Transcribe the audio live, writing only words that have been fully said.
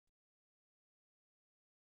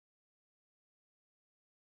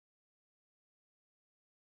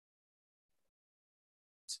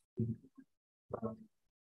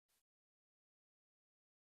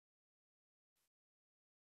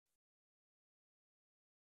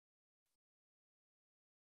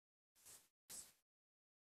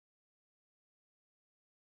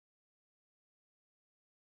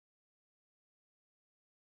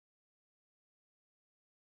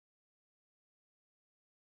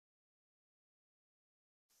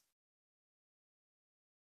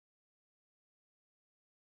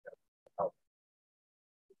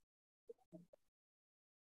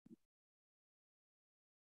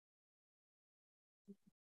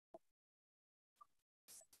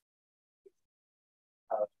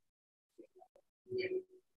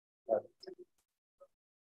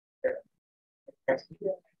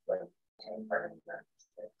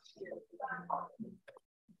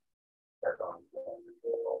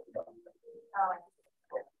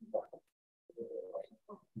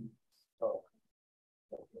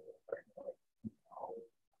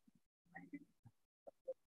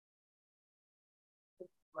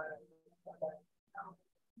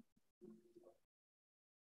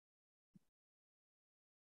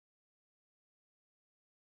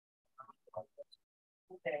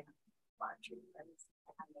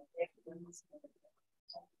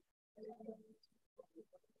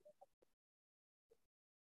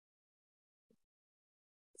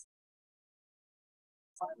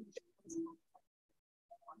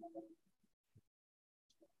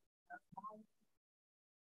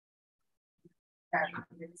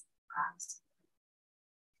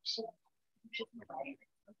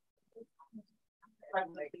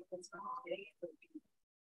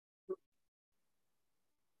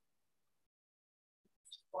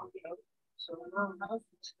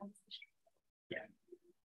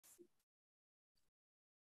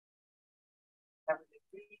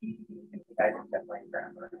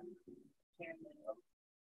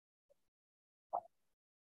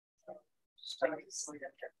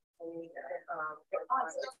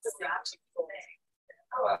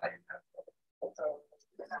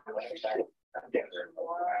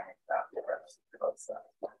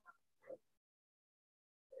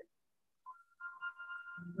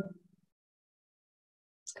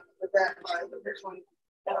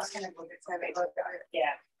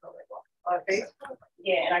Yeah. On Facebook?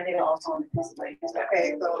 Yeah, and I did it also on Facebook.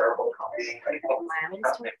 Okay, so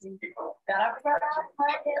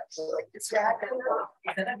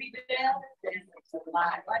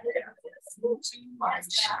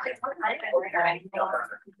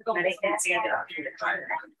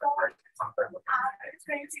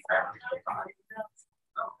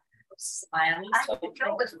smiling, so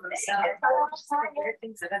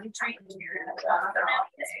things that I've been treating here.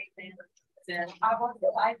 And I want the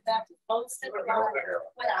life that posted when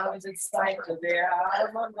I was excited there.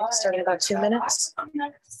 Start in about 2 minutes.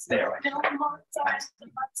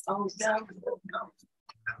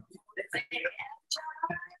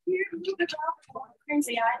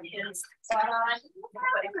 Crazy ideas.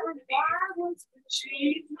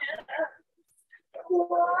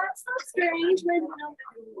 What's so strange when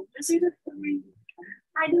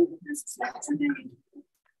I do this to me.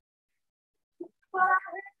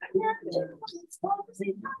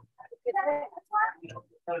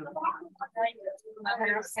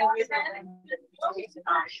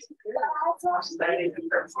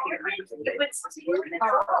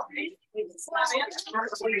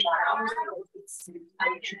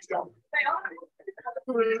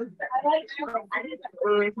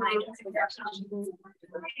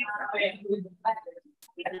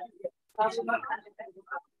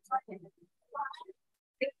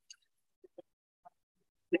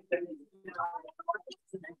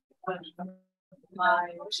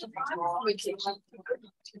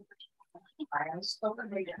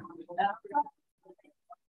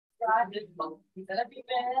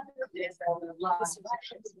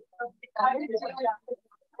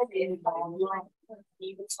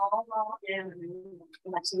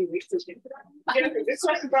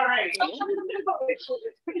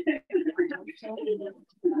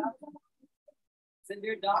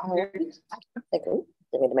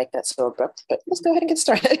 Didn't mean to make that so abrupt, but let's go ahead and get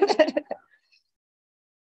started.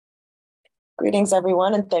 Greetings,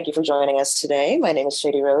 everyone, and thank you for joining us today. My name is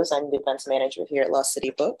Shady Rose. I'm the events manager here at Lost City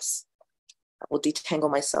Books. I will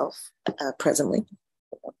detangle myself presently.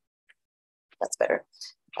 That's better.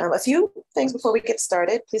 A few things before we get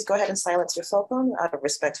started. Please go ahead and silence your cell phone out of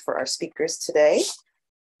respect for our speakers today.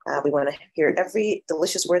 We want to hear every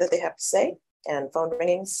delicious word that they have to say, and phone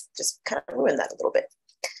ringings just kind of ruin that a little bit.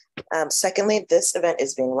 Secondly, this event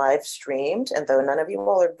is being live streamed, and though none of you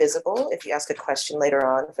all are visible, if you ask a question later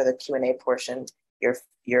on for the Q&A portion,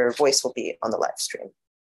 your voice will be on the live stream.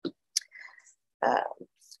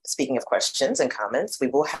 Speaking of questions and comments, we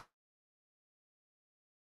will have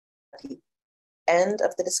the end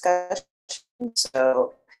of the discussion.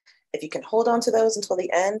 So if you can hold on to those until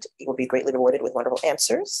the end, you will be greatly rewarded with wonderful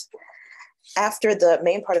answers. After the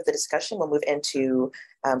main part of the discussion, we'll move into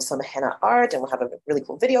some henna art, and we'll have a really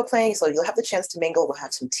cool video playing. So you'll have the chance to mingle. We'll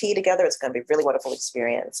have some tea together. It's going to be a really wonderful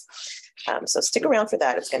experience. So stick around for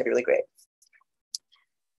that. It's going to be really great.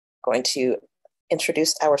 Going to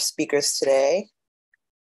introduce our speakers today.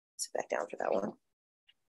 Sit back down for that one.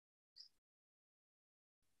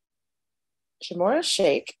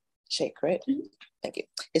 Sheikh, right? Mm-hmm. Thank you,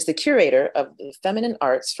 is the curator of the Feminine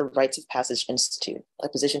Arts for Rites of Passage Institute, a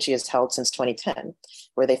position she has held since 2010,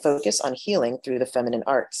 where they focus on healing through the feminine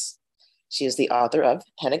arts. She is the author of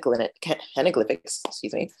Hennaglyphics,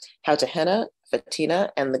 How to Henna,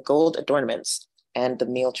 Fatina, and the Gold Adornments, and the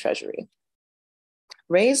Meal Treasury.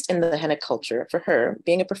 Raised in the henna culture, for her,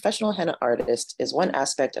 being a professional henna artist is one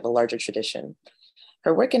aspect of a larger tradition.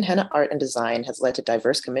 Her work in henna art and design has led to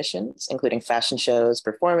diverse commissions, including fashion shows,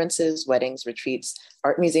 performances, weddings, retreats,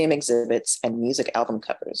 art museum exhibits, and music album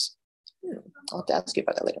covers. I'll have to ask you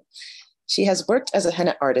about that later. She has worked as a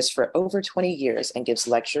henna artist for over 20 years and gives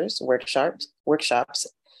lectures, workshops,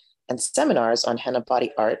 and seminars on henna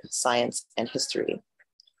body art, science, and history.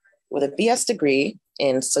 With a BS degree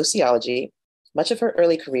in sociology, much of her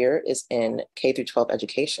early career is in K-12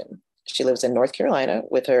 education. She lives in North Carolina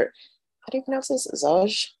with her, how do you pronounce this?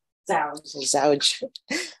 Zauj,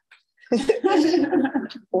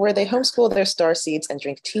 where they homeschool their star seeds and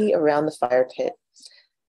drink tea around the fire pit.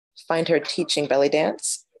 Find her teaching belly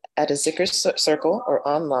dance at a Zikr circle or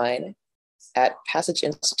online at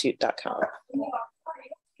passageinstitute.com.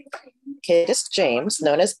 Kiddist James,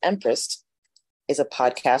 known as Empress, is a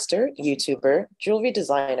podcaster, YouTuber, jewelry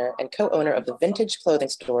designer, and co-owner of the vintage clothing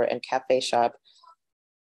store and cafe shop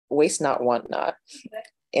Waste Not Want Not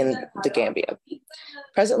in the Gambia.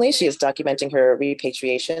 Presently, she is documenting her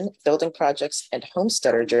repatriation, building projects, and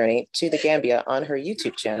homesteader journey to the Gambia on her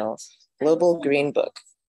YouTube channel, Global Green Book.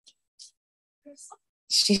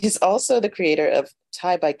 She is also the creator of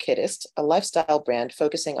Tie by Kiddist, a lifestyle brand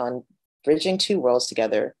focusing on bridging two worlds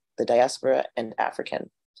together, the diaspora and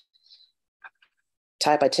African.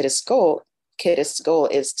 Tie by Kiddist's goal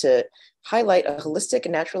is to highlight a holistic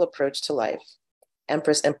and natural approach to life.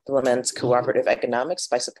 Empress implements cooperative economics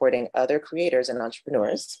by supporting other creators and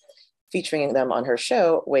entrepreneurs, featuring them on her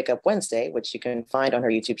show, Wake Up Wednesday, which you can find on her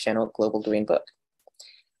YouTube channel, Global Green Book.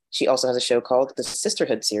 She also has a show called The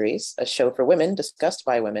Sisterhood Series, a show for women discussed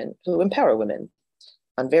by women who empower women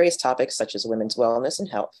on various topics such as women's wellness and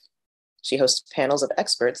health. She hosts panels of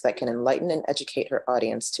experts that can enlighten and educate her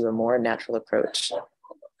audience to a more natural approach.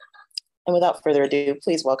 And without further ado,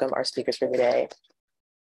 please welcome our speakers for today.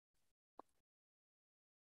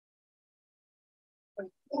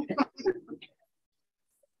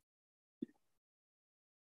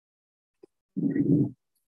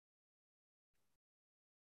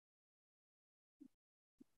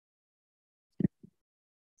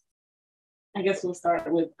 I guess we'll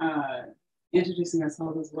start with introducing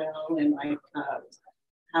ourselves as well, and like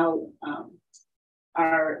how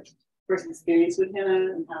our first experience with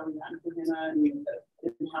henna and how we got into henna and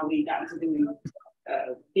how we got into doing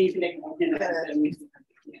being connected with henna.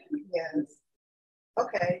 Yes.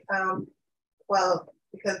 Okay. Well,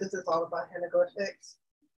 because this is all about Hennaglyphics,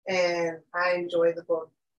 and I enjoy the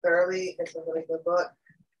book thoroughly. It's a really good book.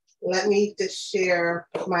 Let me just share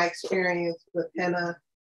my experience with henna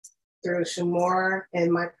through Shamor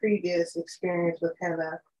and my previous experience with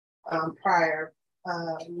henna prior.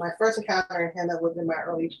 My first encounter in henna was in my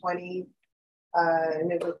early 20s,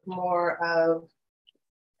 and it was more of,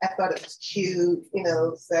 I thought it was cute,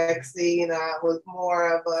 sexy, I was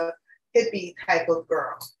more of a hippie type of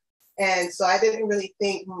girl. And so I didn't really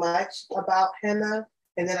think much about henna.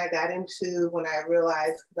 And then I got into when I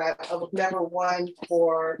realized that I was never one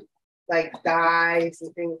for like dyes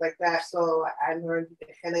and things like that. So I learned to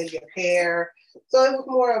henna your hair. So it was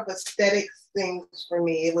more of aesthetics things for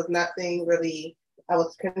me. It was nothing really I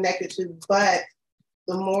was connected to, but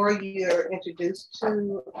the more you're introduced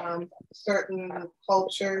to certain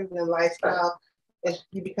cultures and lifestyle,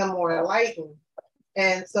 you become more enlightened.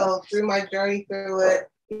 And so through my journey through it,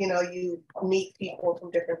 you meet people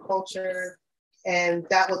from different cultures. And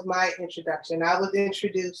that was my introduction. I was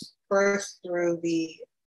introduced first through the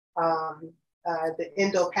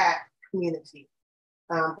Indo-Pak community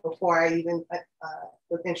before I even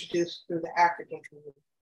was introduced through the African community.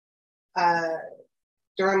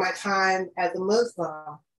 During my time as a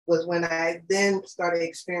Muslim was when I then started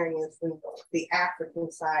experiencing the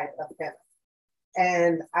African side of henna.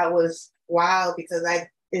 And I was wild because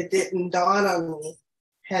it didn't dawn on me.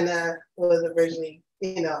 henna was originally,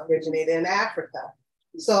 originated in Africa.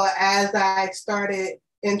 So as I started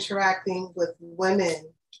interacting with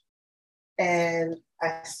women and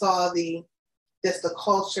I saw just the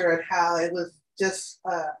culture and how it was just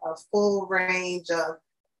a full range of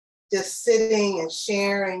just sitting and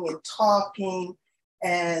sharing and talking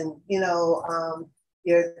and,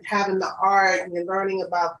 you're having the art and you're learning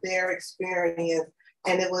about their experience.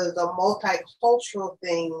 And it was a multicultural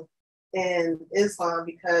thing in Islam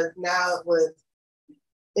because now it was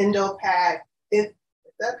Indo-Pak. Is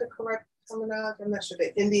that the correct terminology? I'm not sure.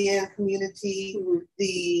 The Indian community,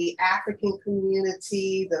 the African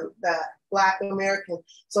community, the Black American.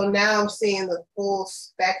 So now I'm seeing the full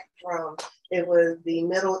spectrum. It was the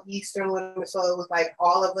Middle Eastern women. So it was like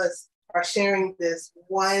all of us are sharing this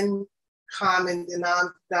one common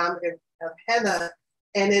denominator of henna.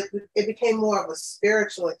 And it became more of a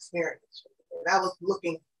spiritual experience. And I was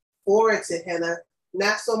looking forward to henna,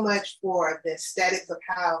 not so much for the aesthetics of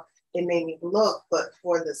how it made me look, but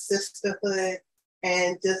for the sisterhood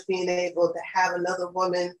and just being able to have another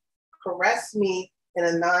woman caress me in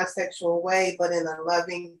a non-sexual way, but in a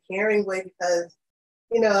loving, caring way, because,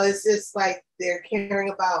 it's just like they're caring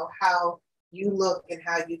about how you look and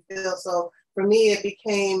how you feel. So for me, it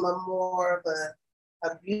became a more of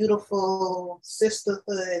a beautiful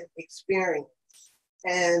sisterhood experience.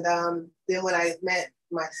 And then when I met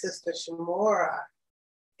my sister Shamora,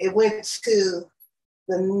 it went to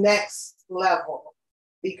the next level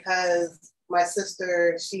because my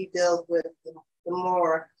sister, she deals with the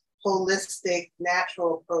more holistic,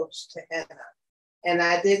 natural approach to henna. And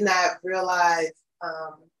I did not realize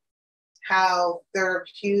how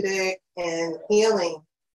therapeutic and healing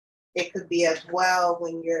it could be as well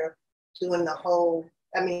when you're doing the whole,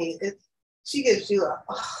 she gives you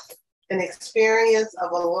an experience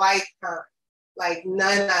of a lifetime, like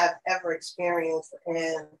none I've ever experienced.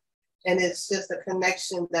 And it's just a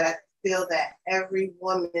connection that I feel that every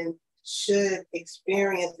woman should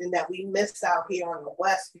experience and that we miss out here on the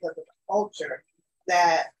West because of the culture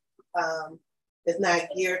that is not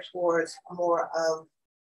geared towards more of,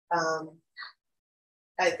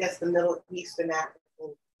 I guess, the Middle Eastern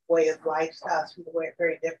African way of lifestyle. People were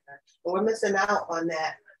very different. And we're missing out on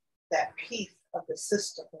that piece of the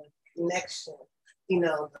sisterhood connection,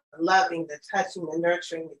 the loving, the touching, the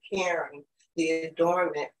nurturing, the caring, the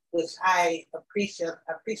adornment, which I appreciate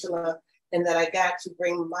and that I got to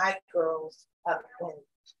bring my girls up in.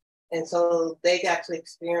 And so they got to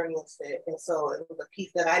experience it. And so it was a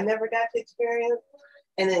piece that I never got to experience.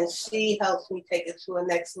 And then she helps me take it to a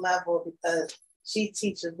next level because she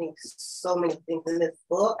teaches me so many things in this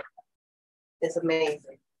book. It's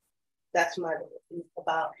amazing. That's my piece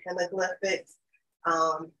about Hennaglyphics.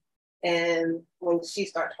 And when she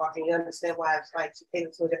starts talking, you understand why it's like she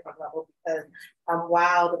takes it to a different level because I'm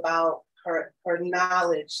wild about her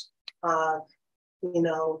knowledge of,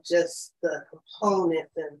 just the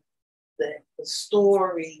components and the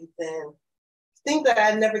stories and things that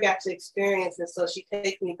I never got to experience. And so she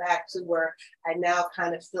takes me back to where I now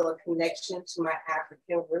kind of feel a connection to my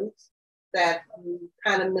African roots that you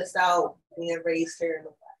kind of miss out being raised here in the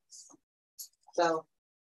West. So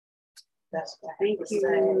that's what I have to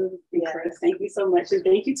say. Empress. Thank you so much. And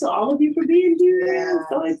thank you to all of you for being here. I'm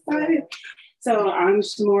so excited. So I'm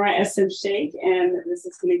Shamora SM Sheikh, and this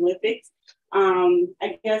is Hennaglyphics.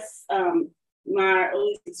 I guess my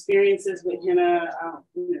earliest experiences with henna,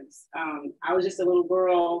 I was just a little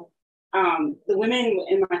girl. The women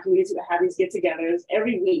in my community would have these get-togethers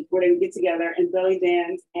every week where they would get together and belly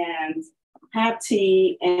dance and have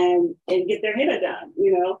tea and get their henna done,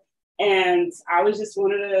 And I was just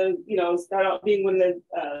one of the, start out being one of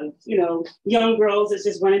the, young girls that's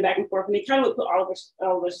just running back and forth. And they kind of would put all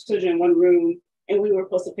of us children in one room and we were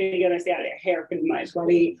supposed to pay together and stay out of their hair pretty much while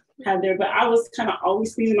they had their, but I was kind of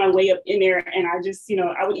always squeezing my way up in there. And I just,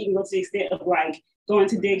 I would even go to the extent of like going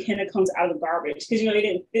to dig henna cones out of the garbage because, they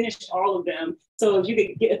didn't finish all of them. So if you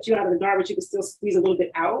could get a few out of the garbage, you could still squeeze a little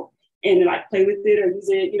bit out and like play with it or use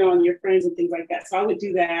it, on your friends and things like that. So I would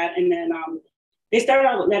do that. And then, they started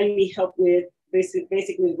out with letting me help with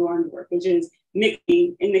basically lawn work, which is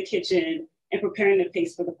mixing in the kitchen and preparing the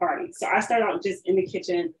paste for the party. So I started out just in the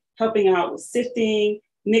kitchen, helping out with sifting,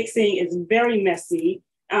 mixing. It's very messy.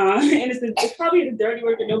 And it's probably the dirty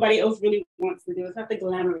work that nobody else really wants to do. It's not the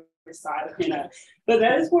glamorous side of henna, but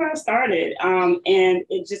that is where I started. And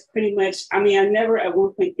it just pretty much, I never at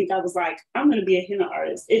one point think I was like, I'm going to be a henna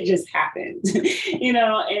artist. It just happened,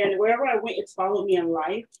 and wherever I went, it's followed me in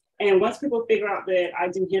life. And once people figure out that I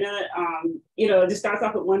do henna, you know, it just starts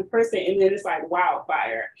off with one person and then it's like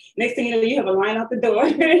wildfire. Next thing you know, you have a line out the door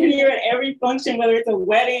and you're at every function, whether it's a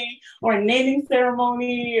wedding or a naming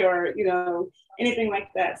ceremony or, you know, anything like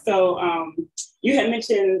that. So you had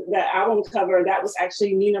mentioned the album cover. That was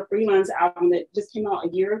actually Nina Freeland's album that just came out a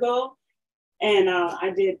year ago. And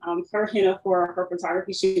I did her henna for her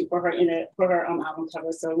photography shoot for her album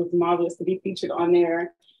cover. So it was marvelous to be featured on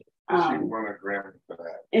there. She won a Grammy for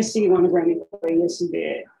that. And she won a Grammy for it, yes, she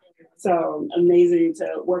did. So amazing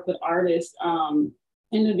to work with artists and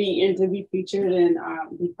to be featured and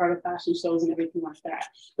be part of fashion shows and everything like that.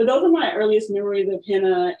 But those are my earliest memories of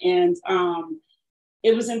henna, and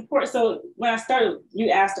it was important. So when I started, you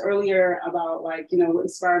asked earlier about like, you know, what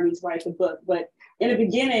inspired me to write the book. But in the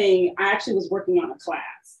beginning, I actually was working on a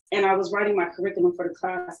class and I was writing my curriculum for the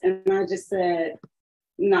class. And I just said,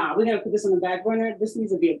 nah, we're gonna put this on the back burner. This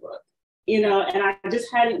needs to be a book, you know? And I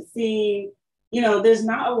just hadn't seen, you know, there's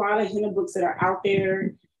not a lot of henna books that are out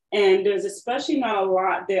there. And there's especially not a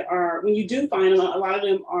lot that are, when you do find them, a lot of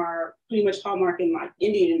them are pretty much hallmark in like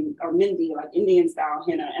Indian or Mindi, like Indian style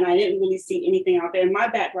henna. And I didn't really see anything out there. And my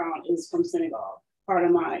background is from Senegal, part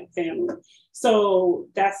of my family. So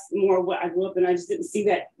that's more what I grew up in. I just didn't see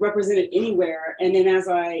that represented anywhere. And then as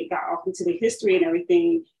I got off into the history and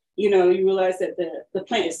everything, you know, you realize that the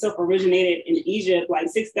plant itself originated in Egypt like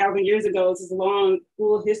 6,000 years ago. It's this long,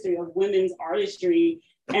 full history of women's artistry.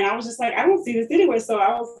 And I was just like, I don't see this anywhere. So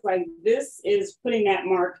I was like, this is putting that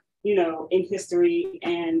mark, you know, in history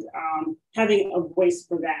and having a voice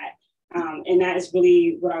for that. And that is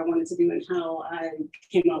really what I wanted to do and how I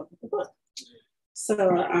came up with the book. So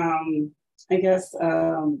I guess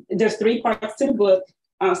there's 3 parts to the book.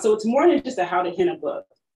 So it's more than just a how to henna book.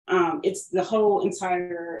 It's the whole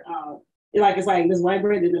entire, it's like there's white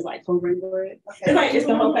bread and there's like whole grain bread. Okay. It's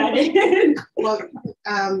the whole package. Well,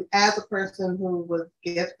 as a person who was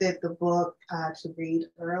gifted the book to read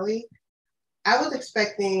early, I was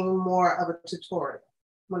expecting more of a tutorial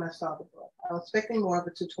when I saw the book. I was expecting more of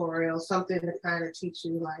a tutorial, something to kind of teach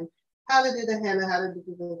you like how to do the henna, how to do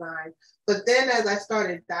the design. But then as I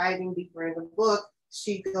started diving deeper in the book,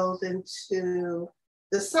 she goes into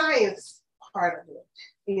the science part of it,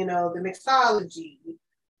 you know, the mixology,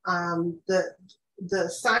 the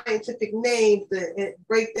scientific names, the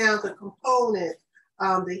breakdowns of components,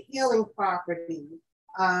 the healing properties.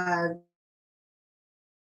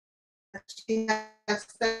 She has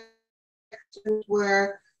sections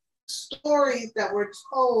where stories that were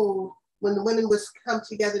told when the women would come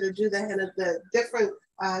together to do the henna, the different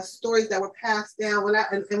stories that were passed down. When I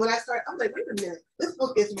started, I was like, wait a minute, this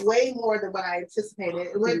book is way more than what I anticipated.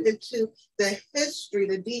 It went into the history,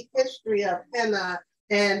 the deep history of henna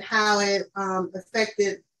and how it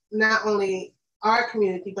affected not only our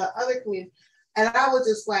community, but other communities. And I was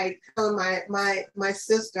just like telling my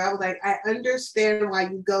sister, I was like, I understand why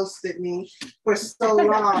you ghosted me for so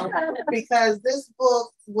long, because this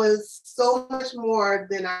book was so much more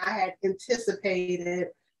than I had anticipated.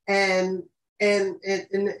 And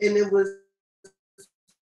it was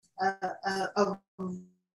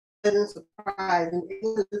a surprise. And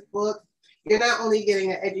in this book, you're not only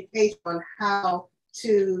getting an education on how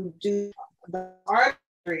to do the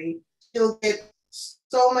artistry, you'll get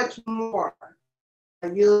so much more.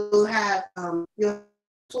 You'll have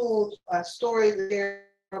tools, stories there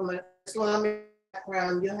from an Islamic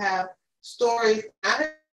background. You'll have stories,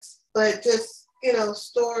 but just, you know,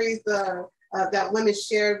 stories that women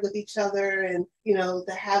shared with each other, and, you know,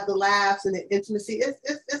 to have the laughs and the intimacy.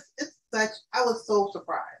 It's such, I was so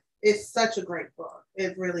surprised. It's such a great book.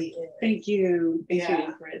 It really is. Thank you. Thank you,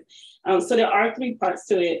 Empress. So there are 3 parts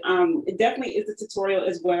to it. It definitely is a tutorial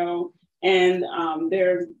as well. And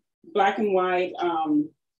there's black and white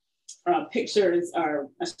pictures, or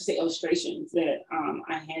I should say illustrations that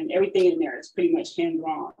everything in there is pretty much hand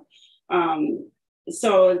drawn.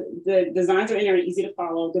 So the designs are in there and easy to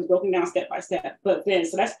follow. They're broken down step by step. But then,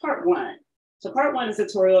 so that's part 1. So part 1 is a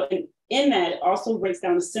tutorial. And in that, it also breaks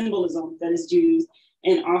down the symbolism that is used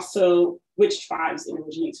and also which tribes it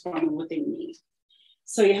originates from and what they mean.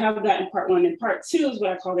 So you have that in part 1. And part 2 is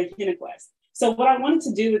what I call the Henna Quest. So what I wanted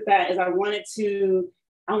to do with that is I wanted to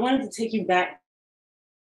take you back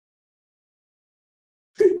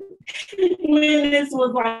when this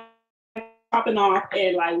was like popping off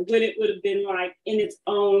and like what it would have been like in its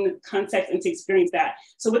own context and to experience that.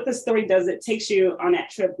 So what the story does, it takes you on that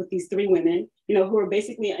trip with these 3 women, you know, who are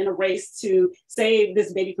basically in a race to save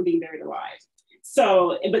this baby from being buried alive.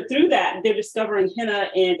 So, but through that, they're discovering henna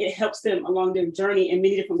and it helps them along their journey in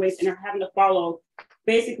many different ways, and they're having to follow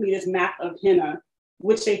basically this map of henna,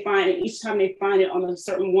 which they find, and each time they find it on a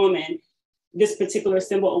certain woman, this particular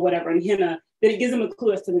symbol or whatever in henna, that it gives them a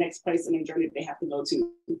clue as to the next place in their journey that they have to go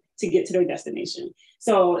to get to their destination.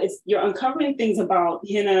 So you're uncovering things about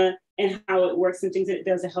henna and how it works and things that it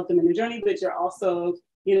does to help them in their journey, but you're also,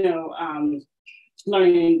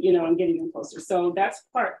 learning, and getting them closer. So that's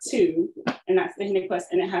part 2, and that's the Henna Quest,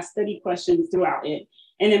 and it has study questions throughout it.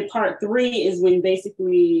 And then part 3 is when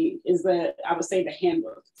basically is I would say the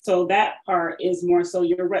handbook. So that part is more so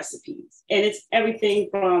your recipes. And it's everything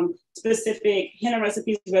from specific henna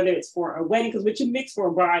recipes, whether it's for a wedding, because what you mix for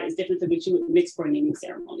a bride is different than what you would mix for a naming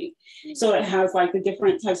ceremony. So it has like the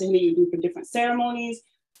different types of henna you do for different ceremonies,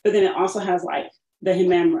 but then it also has like the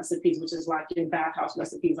hammam recipes, which is like your bathhouse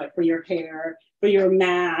recipes, like for your hair, for your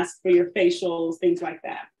mask, for your facials, things like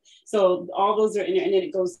that. So all those are in there, and then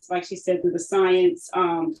it goes, like she said, through the science,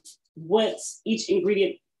 what each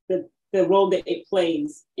ingredient, the role that it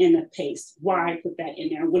plays in the paste, why put that in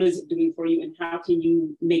there, what is it doing for you, and how can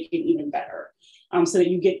you make it even better, so that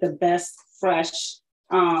you get the best fresh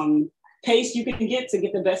paste you can get to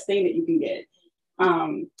get the best thing that you can get.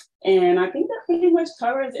 And I think that pretty much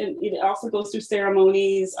covers, and it also goes through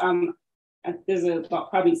ceremonies. There's about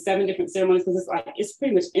probably 7 different ceremonies, because it's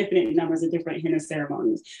pretty much infinite numbers of different henna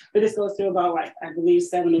ceremonies. But this goes through about I believe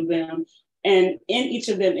 7 of them. And in each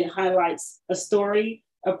of them, it highlights a story,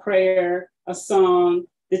 a prayer, a song,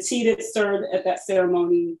 the tea that's served at that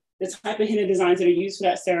ceremony, the type of henna designs that are used for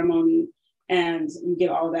that ceremony. And you get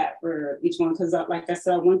all that for each one. Because like I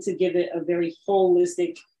said, I want to give it a very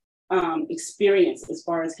holistic experience as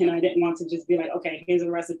far as henna. I didn't want to just be like, okay, here's a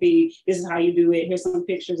recipe, this is how you do it, here's some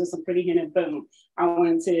pictures of some pretty henna, boom. I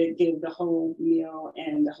wanted to give the whole meal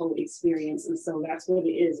and the whole experience, and so that's what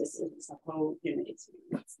it is. It's a whole henna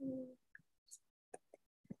experience.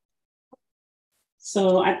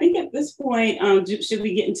 So I think at this point, should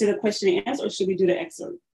we get into the question and answer, or should we do the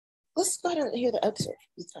excerpt? Let's go ahead and hear the excerpt.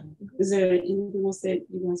 Is there anything else that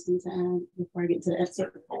you guys need to add before I get to the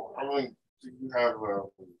excerpt? You have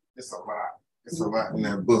it's a lot. It's a lot in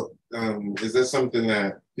that book. Is there something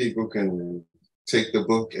that people can take the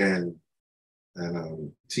book and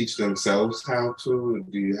teach themselves how to?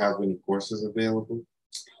 Do you have any courses available?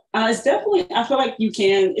 It's definitely, I feel like you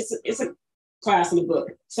can, it's a class in the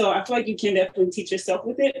book. So I feel like you can definitely teach yourself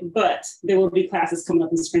with it, but there will be classes coming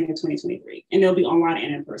up in spring of 2023, and they'll be online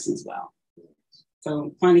and in person as well.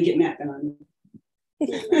 So finally getting that done.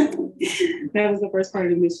 That was the first part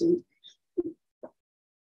of the mission.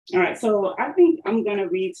 All right, so I think I'm gonna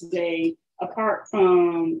read today a part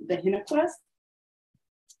from the Henna Quest,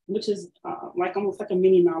 which is almost like a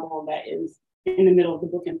mini novel that is in the middle of the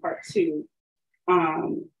book in part 2.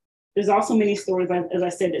 There's also many stories, as I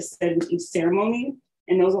said, that's said in each ceremony,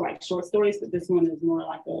 and those are like short stories, but this one is more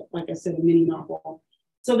like I said, a mini novel.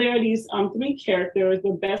 So there are these 3 characters,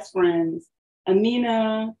 they're best friends,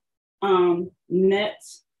 Amina, Net,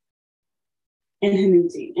 and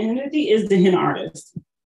Hennaglyphics. And Hennaglyphics is the henna artist.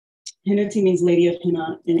 Hennaglyphics means lady of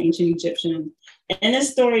henna in ancient Egyptian. And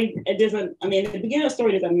this story, at the beginning of the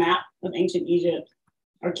story, there's a map of ancient Egypt,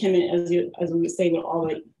 or Kemet, as we would say, with all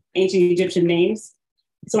the ancient Egyptian names.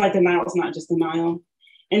 So like the Nile is not just the Nile.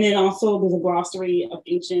 And then also there's a glossary of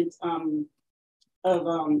ancient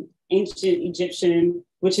Egyptian,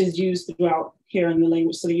 which is used throughout here in the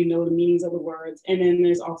language, so you know the meanings of the words. And then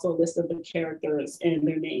there's also a list of the characters and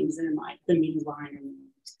their names and like the meanings behind them.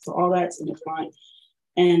 So all that's in the front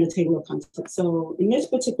and the table of contents. So in this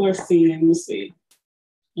particular scene, let's see.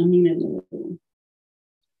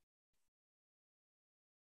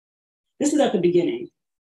 This is at the beginning.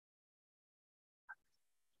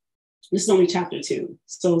 This is only chapter 2,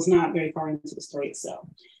 so it's not very far into the story itself.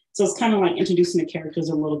 So it's kind of like introducing the characters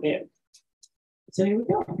a little bit. So here we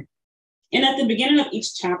go. And at the beginning of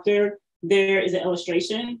each chapter, there is an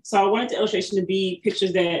illustration. So I wanted the illustration to be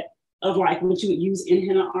pictures of like what you would use in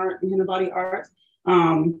henna art, in henna body art,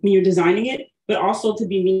 when you're designing it, but also to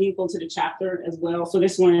be meaningful to the chapter as well. So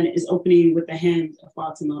this one is opening with the hand of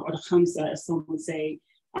Fatima, or the Hamsa, as some would say,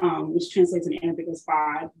 which translates in Arabic as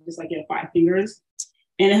 5, just like you have 5 fingers.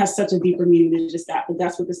 And it has such a deeper meaning than just that, but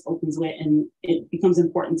that's what this opens with, and it becomes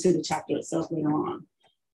important to the chapter itself later on.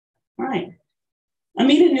 All right.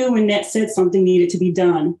 Amina knew when Net said something needed to be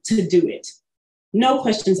done to do it. No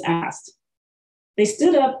questions asked. They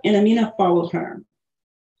stood up and Amina followed her.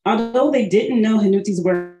 Although they didn't know Hennaglyphics'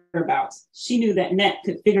 whereabouts, she knew that Net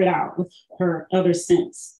could figure it out with her other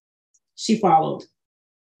sense. She followed.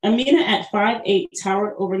 Amina at 5'8"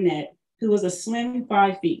 towered over Net, who was a slim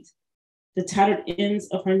 5 feet. The tattered ends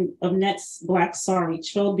of Net's black sari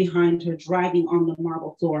trailed behind her, dragging on the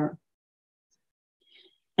marble floor.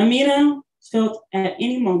 Amina felt at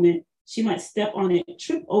any moment she might step on it,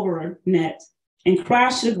 trip over Net, and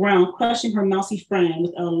crashed to the ground, crushing her mousy friend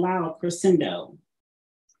with a loud crescendo.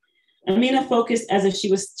 Amina focused as if she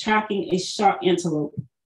was tracking a sharp antelope.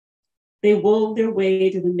 They wove their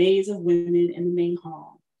way through the maze of women in the main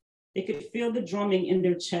hall. They could feel the drumming in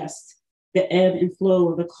their chest, the ebb and flow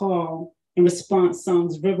of the call and response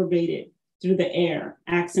songs reverberated through the air,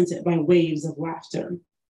 accented by waves of laughter.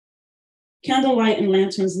 Candlelight and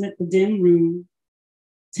lanterns lit the dim room,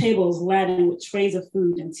 tables laden with trays of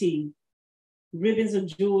food and tea. Ribbons of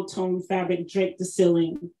jewel-toned fabric draped the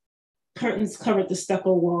ceiling. Curtains covered the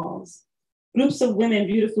stucco walls. Groups of women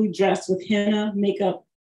beautifully dressed with henna, makeup,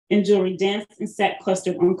 and jewelry danced and sat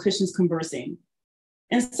clustered on cushions conversing.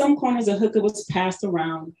 In some corners, a hookah was passed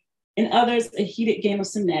around. In others, a heated game of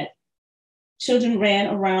sonnet. Children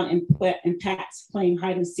ran around in packs playing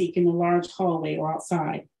hide and seek in the large hallway or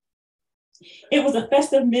outside. It was a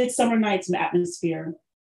festive midsummer night's atmosphere.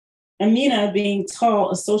 Amina, being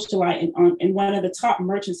tall, a socialite and one of the top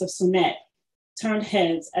merchants of sonnet, turned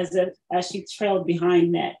heads as she trailed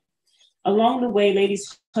behind Net. Along the way,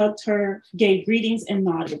 ladies hugged her, gave greetings, and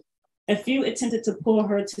nodded. A few attempted to pull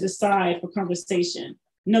her to the side for conversation,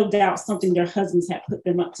 no doubt something their husbands had put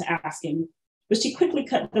them up to asking, but she quickly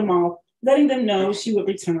cut them off, letting them know she would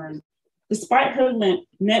return. Despite her limp,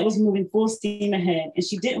 Net was moving full steam ahead, and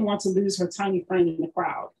she didn't want to lose her tiny friend in the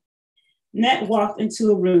crowd. Net walked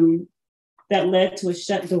into a room that led to a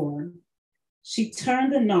shut door. She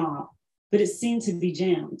turned the knob, but it seemed to be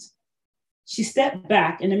jammed. She stepped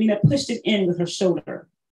back, and Amina pushed it in with her shoulder.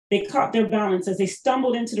 They caught their balance as they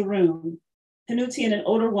stumbled into the room. Hanuti and an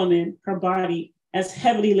older woman, her body as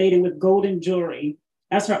heavily laden with golden jewelry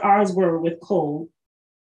as her eyes were with coal,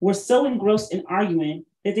 were so engrossed in arguing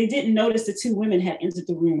that they didn't notice the two women had entered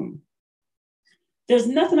the room. There's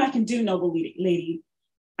nothing I can do, noble lady.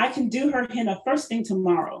 I can do her henna first thing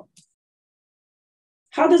tomorrow.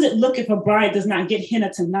 How does it look if a bride does not get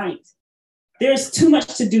henna tonight? There is too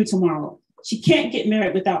much to do tomorrow. She can't get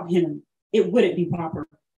married without henna. It wouldn't be proper.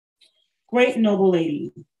 Great noble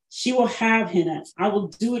lady, she will have henna. I will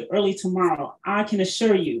do it early tomorrow, I can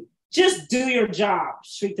assure you. Just do your job,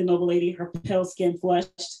 shrieked the noble lady, her pale skin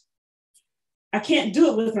flushed. I can't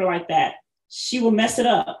do it with her like that. She will mess it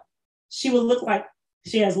up. She will look like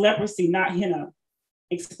she has leprosy, not henna,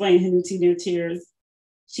 explained Hanuti near tears.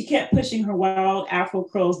 She kept pushing her wild afro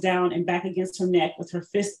curls down and back against her neck with her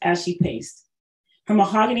fist as she paced. Her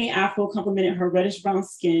mahogany afro complemented her reddish-brown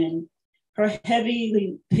skin. Her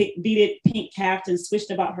heavily beaded pink caftan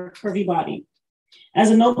swished about her curvy body. As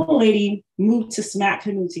the noble lady moved to smack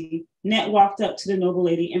Hanuti, Net walked up to the noble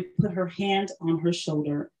lady and put her hand on her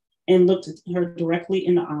shoulder and looked at her directly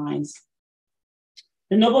in the eyes.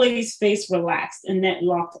 The noble lady's face relaxed and Net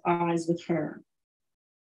locked eyes with her.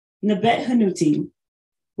 Nabet Hanuti,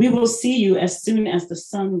 we will see you as soon as the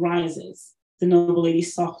sun rises, the noble lady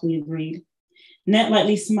softly agreed. Net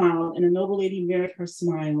lightly smiled and the noble lady mirrored her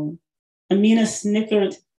smile. Amina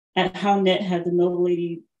snickered at how Net had the noble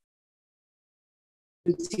lady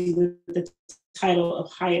with the title of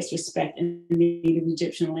highest respect in Native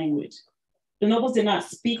Egyptian language. The nobles did not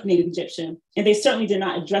speak Native Egyptian, and they certainly did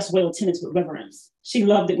not address royal tenants with reverence. She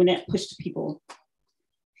loved it when Net pushed people.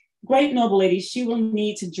 Great noble lady, she will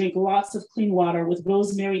need to drink lots of clean water with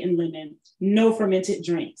rosemary and lemon, no fermented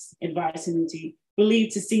drinks, advised Hanuti,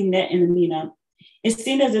 relieved to see Net and Amina. It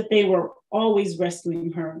seemed as if they were always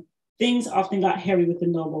rescuing her. Things often got hairy with the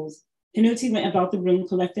nobles. Hanuti went about the room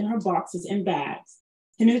collecting her boxes and bags.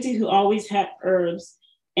 Hanuti, who always had herbs,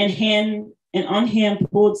 and on hand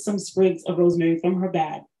pulled some sprigs of rosemary from her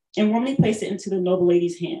bag and warmly placed it into the noble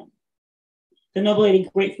lady's hand. The noble lady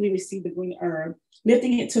gratefully received the green herb,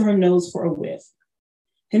 lifting it to her nose for a whiff.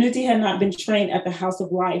 Hanuti had not been trained at the House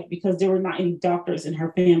of Life because there were not any doctors in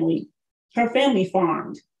her family. Her family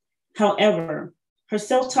farmed. However, her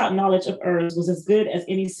self-taught knowledge of herbs was as good as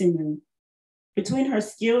any Sinu. Between her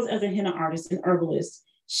skills as a henna artist and herbalist,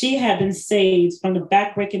 she had been saved from the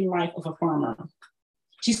backbreaking life of a farmer.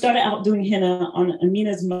 She started out doing henna on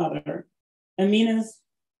Amina's mother. Amina's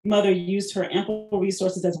mother used her ample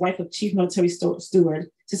resources as wife of chief military steward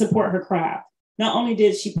to support her craft. Not only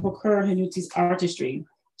did she procure Hanuti's artistry,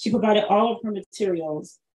 she provided all of her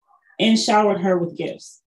materials and showered her with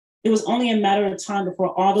gifts. It was only a matter of time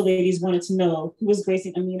before all the ladies wanted to know who was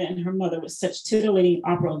gracing Amina and her mother with such titillating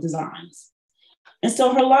opera designs. And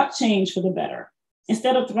so her lot changed for the better.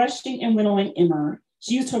 Instead of threshing and winnowing emmer,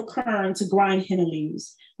 she used her kern to grind henna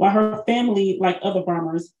leaves, while her family, like other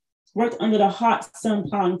farmers, worked under the hot sun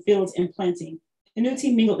plowing fields and planting.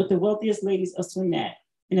 Hanuti mingled with the wealthiest ladies of Swinnet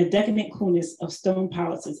in a decadent coolness of stone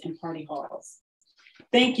palaces and party halls.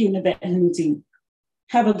 Thank you, Nabet Hanuti.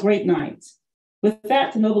 Have a great night. With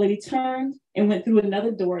that, the noble lady turned and went through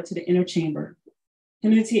another door to the inner chamber.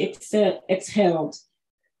 Henna exhaled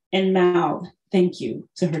and mouthed, "Thank you,"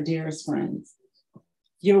 to her dearest friends.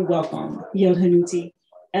 "You're welcome," yelled Henna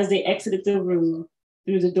as they exited the room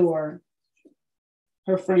through the door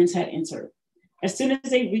her friends had entered. As soon as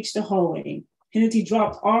they reached the hallway, Henna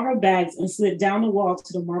dropped all her bags and slid down the wall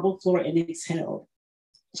to the marble floor and exhaled.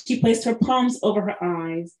 She placed her palms over her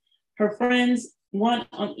eyes. Her friends, one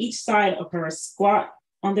on each side of her, squat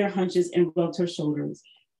on their hunches and rubbed her shoulders.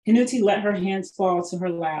 Henna let her hands fall to her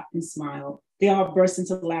lap and smiled. They all burst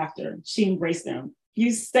into laughter. She embraced them.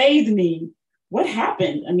 "You saved me." "What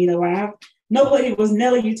happened?" Amina laughed. "Nobody was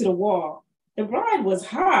nailing you to the wall. The bride was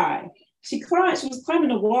high. She was climbing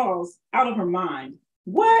the walls out of her mind."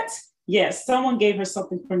 "What?" "Yes, someone gave her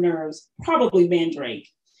something for nerves, probably mandrake.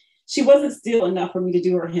 She wasn't still enough for me to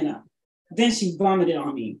do her henna. Then she vomited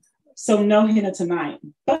on me. So no henna tonight,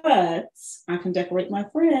 but I can decorate my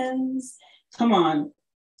friends. Come on."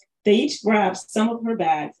 They each grabbed some of her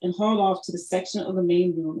bags and hauled off to the section of the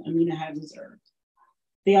main room Amina had reserved.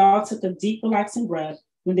 They all took a deep, relaxing breath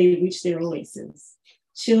when they reached their oasis.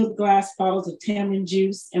 Chilled glass bottles of tamarind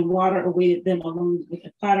juice and water awaited them along with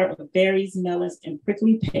a platter of berries, melons, and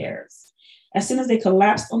prickly pears. As soon as they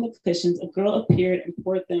collapsed on the cushions, a girl appeared and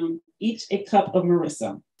poured them each a cup of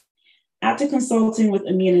marissa. After consulting with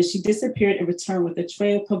Amina, she disappeared and returned with a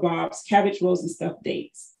tray of kebabs, cabbage rolls, and stuffed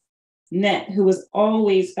dates. Net, who was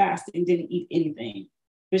always fasting, didn't eat anything,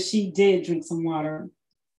 but she did drink some water.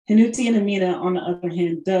 Henna and Amina, on the other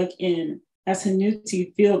hand, dug in as Henna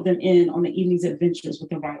filled them in on the evening's adventures with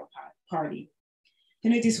the bridal party.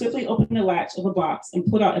 Henna swiftly opened the latch of a box and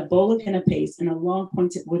pulled out a bowl of henna paste and a long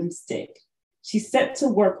pointed wooden stick. She set to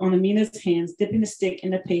work on Amina's hands, dipping the stick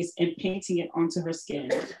in the paste and painting it onto her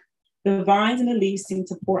skin. The vines and the leaves seemed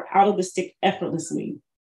to pour out of the stick effortlessly.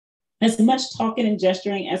 As much talking and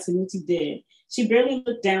gesturing as Henna did, she barely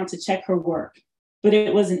looked down to check her work, but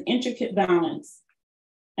it was an intricate balance,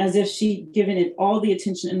 as if she'd given it all the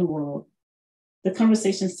attention in the world. The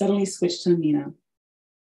conversation suddenly switched to Amina.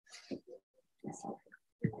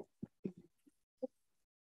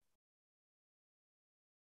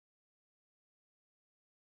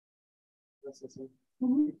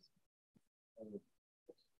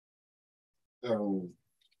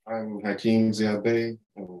 I'm Hakeem Ziabe,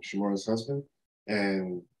 Shamar's husband,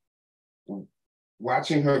 and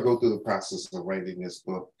watching her go through the process of writing this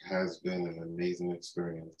book has been an amazing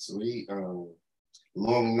experience. We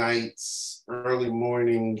long nights, early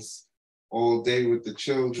mornings, all day with the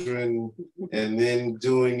children, and then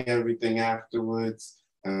doing everything afterwards,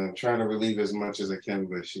 trying to relieve as much as I can,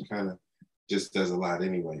 but she kind of just does a lot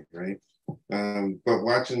anyway, right? But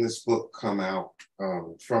watching this book come out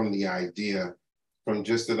from the idea, from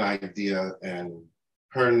just an idea, and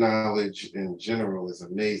her knowledge in general is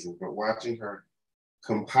amazing, but watching her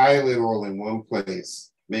compile it all in one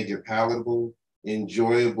place, make it palatable,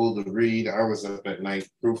 enjoyable to read. I was up at night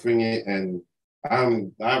proofing it, and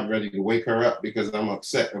I'm ready to wake her up because I'm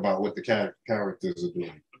upset about what the characters are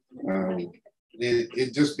doing.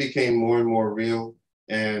 It just became more and more real,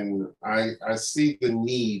 and I see the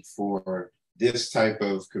need for this type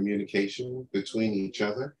of communication between each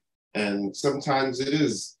other. And sometimes it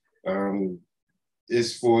is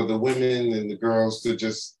for the women and the girls to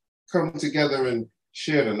just come together and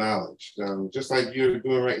share the knowledge, just like you're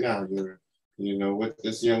doing right now. You're, with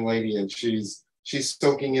this young lady, and she's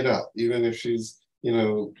soaking it up, even if she's,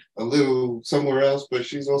 a little somewhere else, but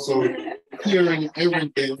she's also hearing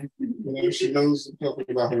everything. She knows I'm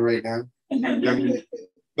talking about her right now.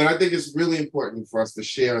 But I think it's really important for us to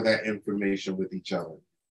share that information with each other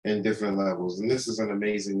in different levels. And this is an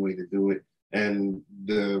amazing way to do it. And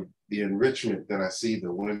the enrichment that I see,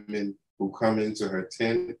 the women who come into her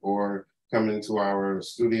tent or come into our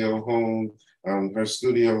studio home, her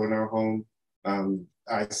studio in our home,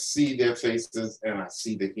 I see their faces and I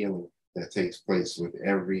see the healing that takes place with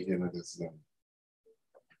every henna that's done.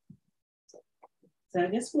 So I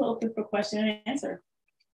guess we'll open for question and answer.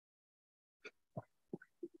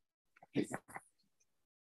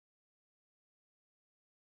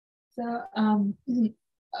 So one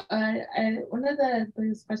of the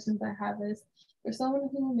biggest questions I have is, for someone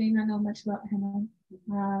who may not know much about henna,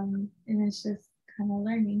 and it's just kind of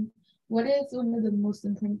learning, what is one of the most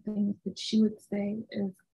important things that you would say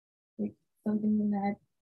is like something that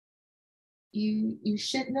you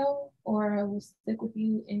should know or will stick with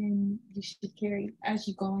you and you should carry as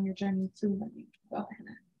you go on your journey to learning about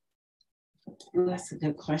henna? Well, that's a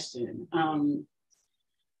good question.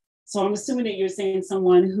 So I'm assuming that you're saying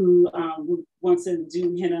someone who wants to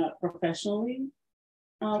do henna professionally,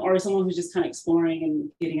 or someone who's just kind of exploring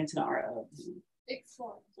and getting into the art of.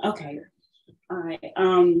 Explore. Okay. All right.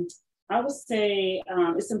 I would say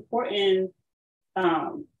it's important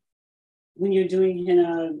when you're doing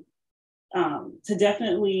henna to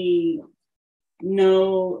definitely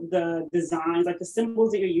know the designs, like the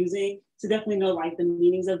symbols that you're using, to definitely know like the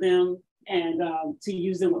meanings of them and to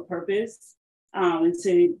use them with purpose, and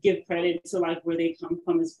to give credit to like where they come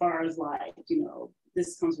from as far as like, you know,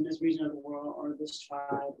 this comes from this region of the world or this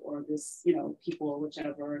tribe or this, you know, people or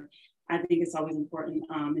whichever. I think it's always important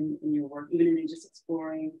in your work, even in just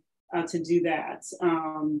exploring, to do that.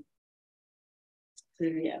 So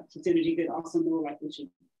yeah, consider you could also know like what you're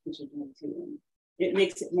doing too. And it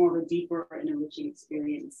makes it more of a deeper and enriching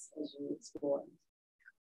experience as you explore.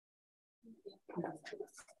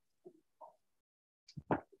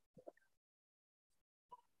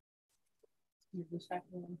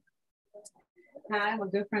 Hi, I'm a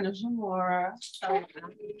good friend of Jamora. So, I'm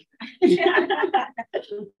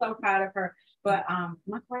so proud of her. But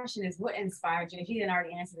my question is, what inspired you? If you didn't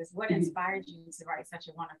already answer this, what inspired you to write such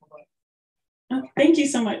a wonderful book? Oh, thank you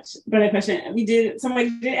so much for that question. Somebody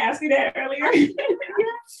did ask me that earlier.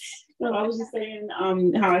 So I was just saying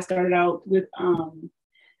how I started out with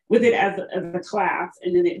it as a class,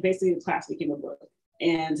 and then basically the class became a book.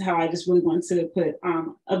 And how I just really wanted to put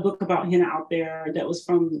a book about henna out there that was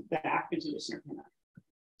from the African tradition of henna.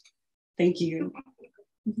 Thank you.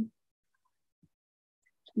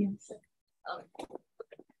 Yes.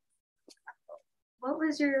 What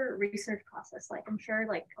was your research process like? I'm sure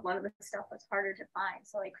like a lot of the stuff was harder to find.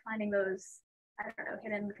 So like finding those, I don't know,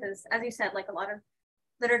 hidden, because as you said, like a lot of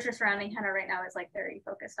literature surrounding henna right now is like very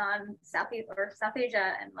focused on South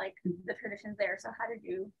Asia and like the traditions there. So how did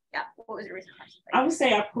you, what was your research process like? I would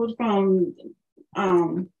say I pulled from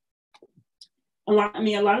a lot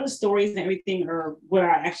of the stories and everything are what I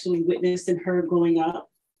actually witnessed and heard growing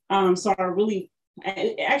up. So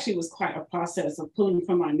it actually was quite a process of pulling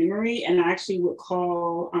from my memory, and I actually would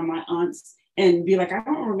call my aunts and be like, I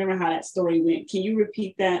don't remember how that story went. Can you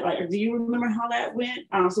repeat that? Like, or do you remember how that went?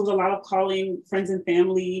 So it was a lot of calling friends and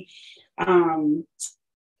family. And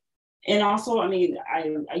also, I mean,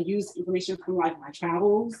 I used information from like my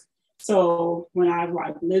travels. So when I've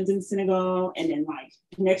like lived in Senegal, and then like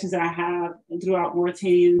connections that I have throughout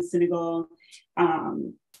Mauritania, Senegal,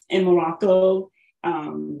 and Morocco,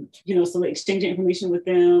 you know, so exchanging information with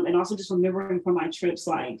them, and also just remembering from my trips,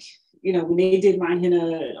 like, you know, when they did my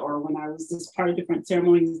henna or when I was just part of different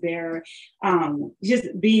ceremonies there,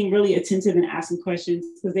 just being really attentive and asking questions,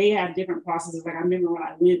 because they have different processes. Like I remember when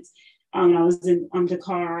I went, I was in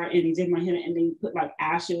Dakar, and they did my henna and they put like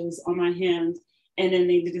ashes on my hands. And then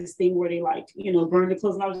they did this thing where they like, you know, burned the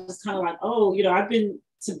clothes. And I was just kind of like, oh, you know, I've been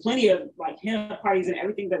to plenty of like henna parties and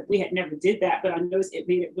everything, but we had never did that. But I noticed it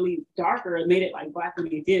made it really darker. It made it like black when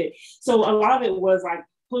they did it. So a lot of it was like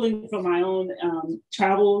pulling from my own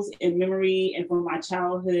travels and memory and from my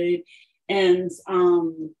childhood. And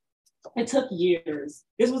it took years.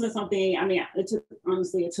 This wasn't something, I mean, it took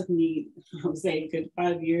me, I would say, a good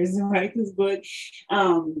 5 years to write this book.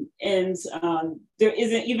 There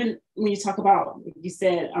isn't, even when you talk about, like you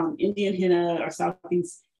said, Indian henna or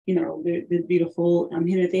Southeast, you know, the beautiful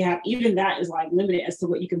henna they have, even that is like limited as to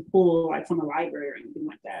what you can pull like from a library or anything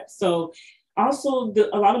like that. So also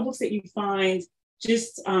a lot of books that you find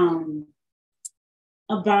just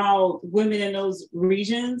about women in those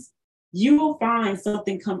regions, you will find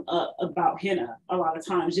something come up about henna a lot of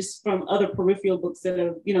times, just from other peripheral books that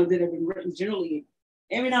have, you know, that have been written generally.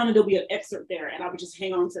 Every now and then there'll be an excerpt there, and I would just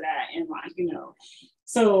hang on to that and like, you know.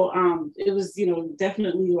 So it was, you know,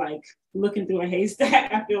 definitely like looking through a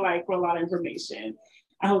haystack, I feel like, for a lot of information.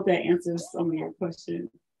 I hope that answers some of your questions.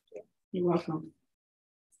 You're welcome.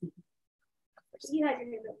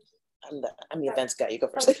 I'm the events guy. You go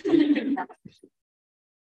first.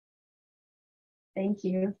 Thank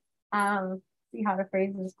you. See how to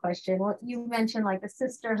phrase this question. Well, you mentioned like the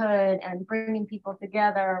sisterhood and bringing people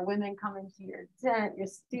together, women coming to your tent, your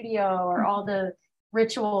studio, or all the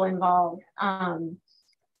ritual involved. How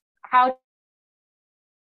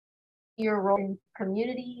your role in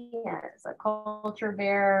community as a culture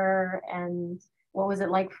bearer, and what was it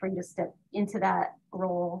like for you to step into that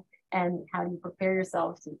role, and how do you prepare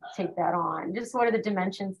yourself to take that on? Just what are the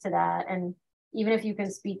dimensions to that? And even if you can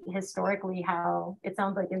speak historically, how it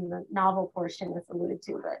sounds like in the novel portion it's alluded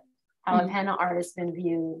to, but how have henna artists been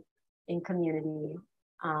viewed in community?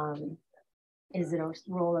 Is it a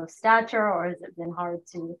role of stature, or has it been hard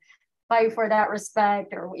to fight for that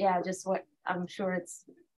respect? Or just what, I'm sure it's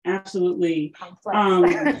absolutely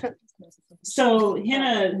complex. So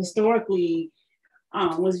henna historically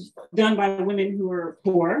was done by women who were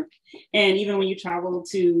poor, and even when you travel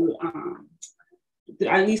to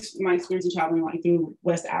at least my experience in traveling like through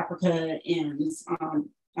West Africa, and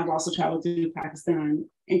I've also traveled through Pakistan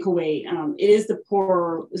and Kuwait. It is the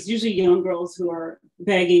poor, it's usually young girls who are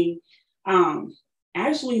begging.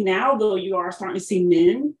 Actually now though, you are starting to see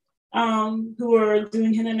men who are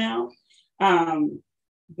doing henna now.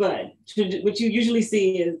 But what you usually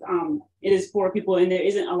see is it is poor people, and there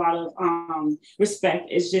isn't a lot of respect.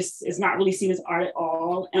 It's not really seen as art at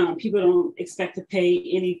all. People don't expect to pay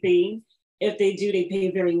anything. If they do, they pay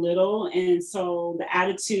very little. And so the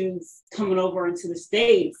attitudes coming over into the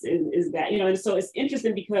States is that, and so it's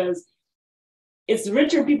interesting because it's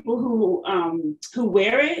richer people who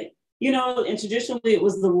wear it, and traditionally it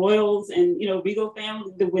was the royals and, regal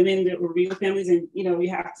families, the women that were regal families. And,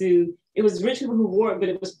 it was rich people who wore it, but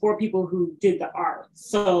it was poor people who did the art.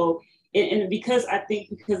 So, and because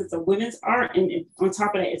it's a women's art, and on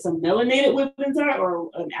top of that, it's a melanated women's art or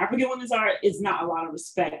an African women's art, it's not a lot of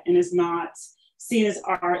respect, and it's not seen as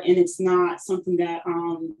art, and it's not something that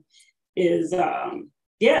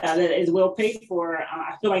that is well paid for.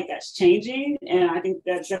 I feel like that's changing, and I think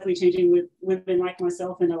that's definitely changing with women like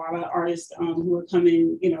myself and a lot of artists who are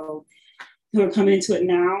coming into it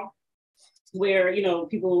now, where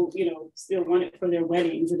people still want it for their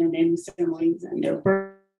weddings and their naming ceremonies and their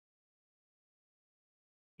birth.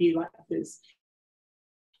 Be like this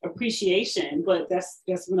appreciation, but that's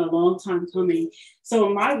been a long time coming. So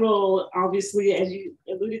my role, obviously, as you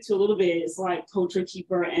alluded to a little bit, is like culture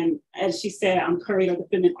keeper, and as she said, I'm curator of the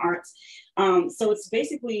feminine arts. So it's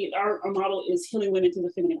basically our model is healing women through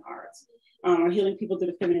the feminine arts, or healing people through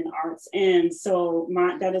the feminine arts. And so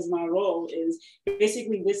that is my role, is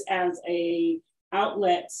basically this as a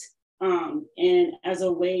outlet and as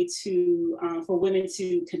a way to for women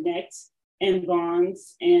to connect and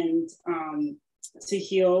bonds and to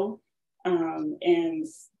heal, and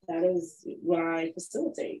that is what I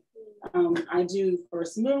facilitate. I do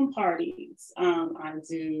first moon parties. I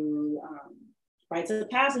do rites of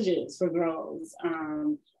passages for girls.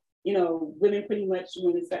 Women pretty much,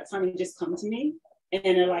 when it's that time, they just come to me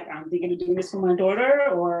and they're like, I'm thinking of doing this for my daughter,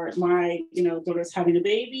 or my daughter's having a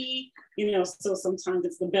baby. So sometimes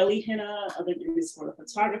it's the belly henna, other than it's for a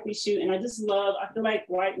photography shoot. And I feel like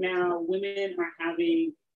right now women are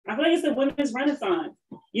having, I feel like it's a women's renaissance.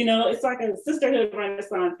 It's like a sisterhood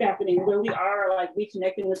renaissance happening, where we are like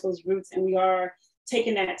reconnecting with those roots, and we are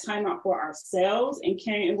taking that time out for ourselves and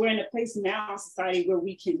caring. And we're in a place now in society where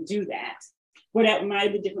we can do that, where that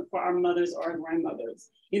might be different for our mothers or our grandmothers,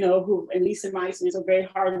 who, at least in my experience, are very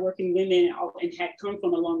hardworking women and had come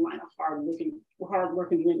from a long line of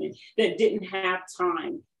hardworking women that didn't have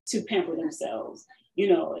time to pamper themselves,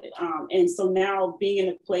 and so now being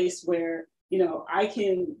in a place where, I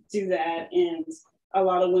can do that, and a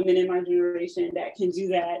lot of women in my generation that can do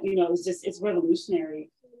that, it's revolutionary.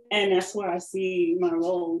 And that's where I see my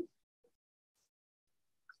role.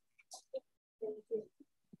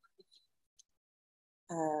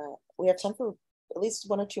 We have time for at least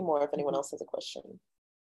one or two more if anyone else has a question.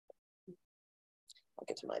 I'll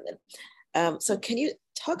get to mine then. So can you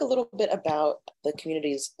talk a little bit about the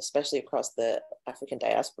communities, especially across the African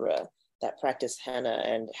diaspora, that practice henna,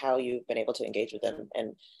 and how you've been able to engage with them?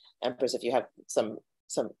 And Empress, if you have some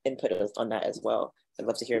input on that as well, I'd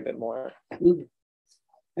love to hear a bit more.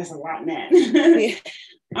 That's a lot, man. The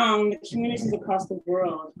communities across the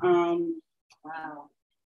world. Wow.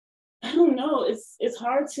 I don't know. It's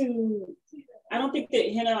hard to. I don't think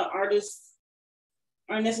that henna artists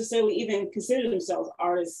are necessarily even consider themselves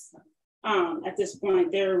artists at this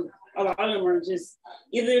point. A lot of them are just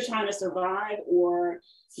either they're trying to survive, or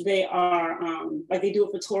they are like they do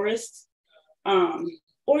it for tourists,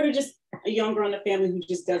 or they're just a young girl in the family who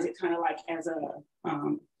just does it kind of like as a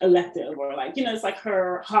elective, or like it's like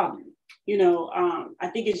her hobby. I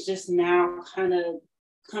think it's just now kind of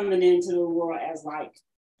coming into the world as like,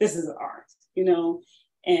 this is art,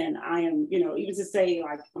 and I am, even to say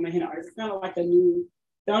like I'm a henna artist, it's kind of like the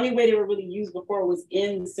only way they were really used before was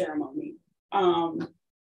in ceremony.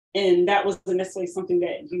 And that wasn't necessarily something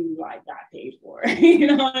that you like got paid for, you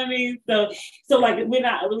know what I mean? So like, we're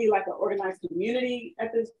not really like an organized community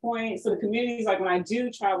at this point. So the communities, like when I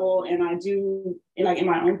do travel and I do, like in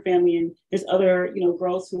my own family, and there's other,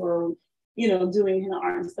 girls who are, doing henna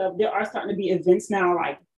art and stuff, there are starting to be events now.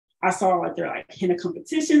 Like I saw like there are like henna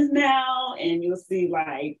competitions now, and you'll see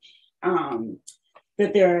like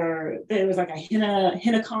that there was like a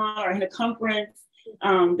henna con or henna conference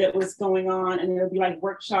that was going on, and there'll be like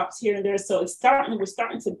workshops here and there. So we're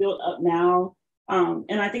starting to build up now.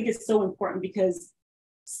 And I think it's so important because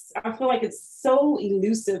I feel like it's so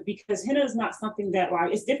elusive because henna is not something that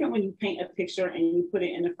like, it's different when you paint a picture and you put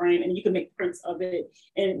it in a frame and you can make prints of it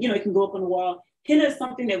and, you know, it can go up on the wall. Henna is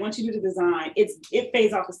something that once you do the design, it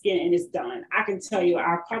fades off the skin and it's done. I can tell you,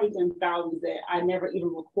 I've probably done thousands that I never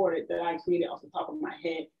even recorded that I created off the top of my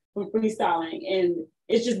head from freestyling, and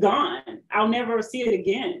it's just gone. I'll never see it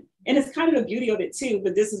again. And it's kind of the beauty of it too,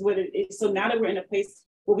 but this is what it is. So now that we're in a place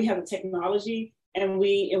where we have the technology and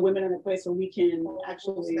we and women are in a place where we can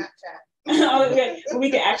actually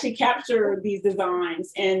we can actually capture these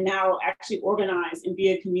designs and now actually organize and be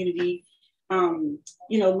a community.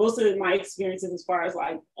 You know, most of my experiences as far as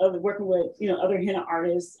like working with, you know, other henna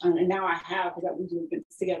artists, and now I have, because we do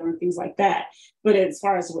events together and things like that. But as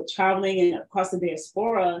far as with traveling and across the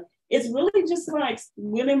diaspora, it's really just like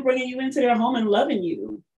women bringing you into their home and loving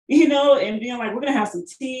you, you know, and being like, we're gonna have some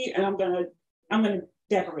tea and I'm gonna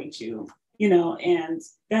decorate you, you know, and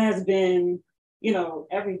that has been, you know,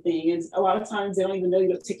 everything. And a lot of times they don't even know you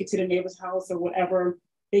don't take it to the neighbor's house or whatever.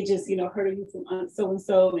 They just, you know, heard of you from so and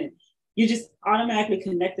so, and you just automatically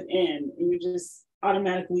connected in, and you just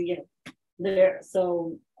automatically get there.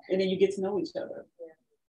 So, and then you get to know each other,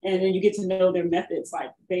 and then you get to know their methods.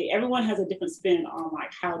 Like everyone has a different spin on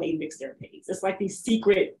like how they mix their paints. It's like these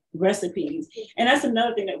secret recipes, and that's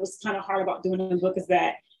another thing that was kind of hard about doing the book is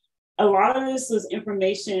that a lot of this was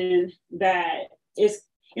information that is,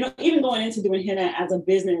 you know, even going into doing henna as a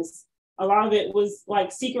business, a lot of it was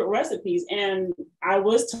like secret recipes, and I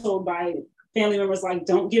was told by family members, like,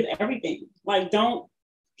 don't give everything, like, don't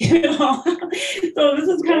give it all. So this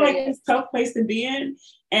is kind of like this tough place to be in.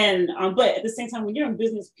 And, but at the same time, when you're in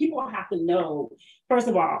business, people have to know, first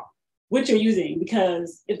of all, what you're using,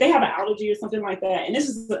 because if they have an allergy or something like that, and this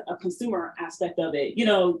is a consumer aspect of it, you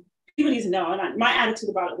know, people need to know. And my attitude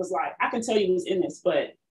about it was like, I can tell you what's in this,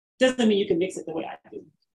 but doesn't mean you can mix it the way I do.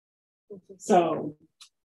 So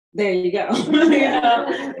there you go. You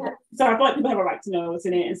know? So I feel like people have a right to know what's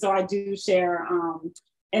in it. And so I do share,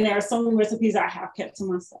 and there are some recipes I have kept to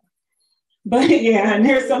myself. But yeah, and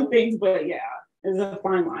there's some things, but yeah, there's a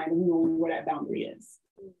fine line and knowing where that boundary is.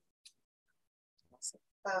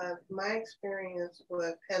 My experience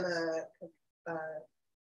with henna,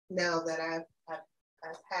 now that I've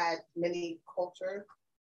had many cultures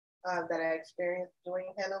that I experienced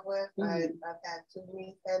doing henna with. I've had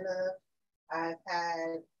Sudanese henna. I've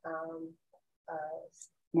had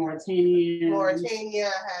Mauritania.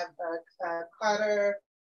 I have Qatar.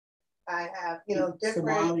 I have, you know, different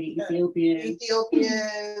Somali, Ethiopian,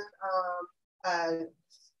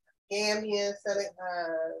 Gambian,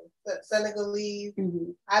 Senegalese.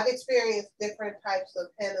 I've experienced different types of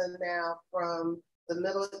henna now from the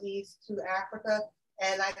Middle East to Africa,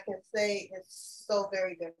 and I can say it's so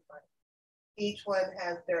very different. Each one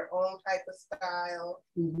has their own type of style.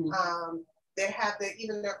 They have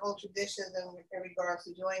even their own traditions in regards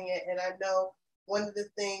to doing it. And I know one of the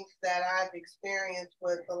things that I've experienced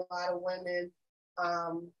with a lot of women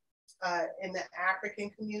in the African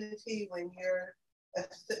community, when you're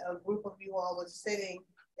a group of you all was sitting,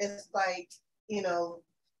 it's like, you know,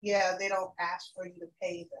 yeah, they don't ask for you to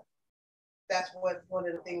pay them. That's one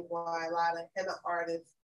of the things why a lot of henna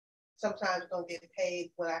artists sometimes don't get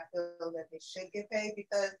paid what I feel that they should get paid,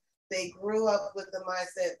 because they grew up with the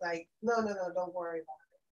mindset like, no, don't worry about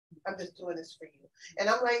it. I'm just doing this for you. And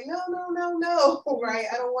I'm like, no, right?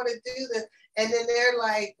 I don't want to do this. And then they're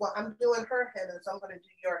like, well, I'm doing her henna, so I'm going to do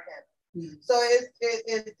your henna. So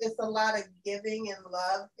it's a lot of giving and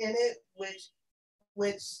love in it, which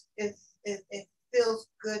it feels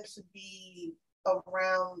good to be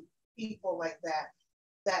around people like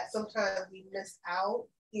that sometimes we miss out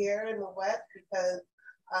here in the West, because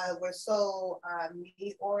we're so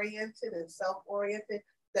me-oriented and self-oriented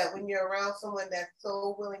that when you're around someone that's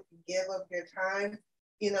so willing to give up your time,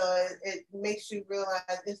 you know, it makes you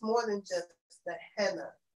realize it's more than just the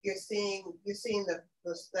henna. You're seeing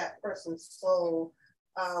that person's soul,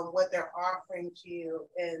 what they're offering to you,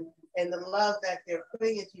 and the love that they're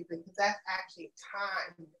putting into you, because that's actually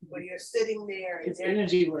time where you're sitting there and it's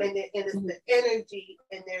energy work. And it's the energy,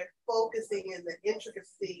 and they're focusing in the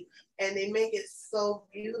intricacy, and they make it so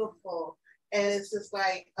beautiful. And it's just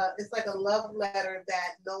like it's like a love letter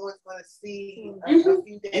that no one's going to see a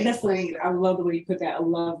few days and that's later. I love the way you put that, a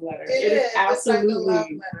love letter. It is absolutely like a love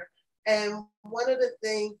letter. And one of the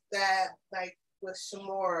things that, like with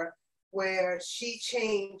Shamora, where she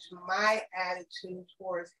changed my attitude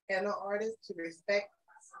towards henna artists to respect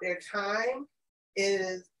their time,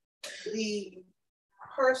 is the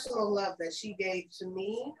personal love that she gave to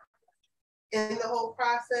me in the whole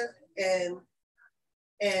process,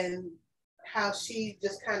 and how she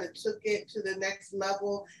just kind of took it to the next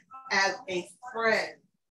level as a friend.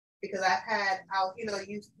 because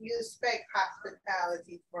you expect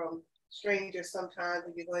hospitality from strangers sometimes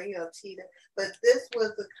when you're going, Tina, but this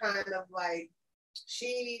was the kind of like,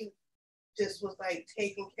 she just was like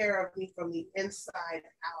taking care of me from the inside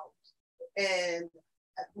out.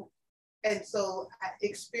 And so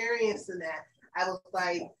experiencing that, I was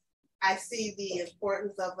like, I see the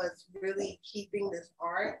importance of us really keeping this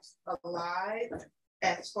art alive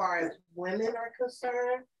as far as women are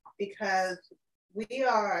concerned, because we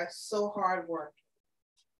are so hardworking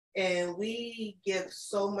and we give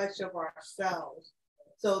so much of ourselves.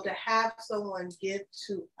 So to have someone give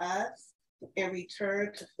to us in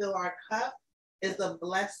return to fill our cup is a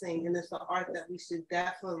blessing, and it's an art that we should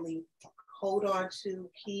definitely hold on to,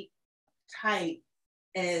 keep tight,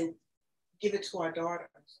 and give it to our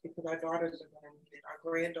daughters, because our daughters are going to need it, our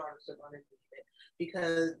granddaughters are going to need it,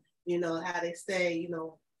 because how they say,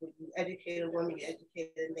 when you educate a woman, you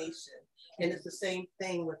educate a nation. And it's the same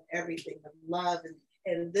thing with everything, the love.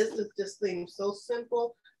 And this is just seems so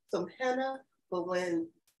simple, some henna, but when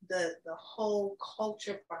the whole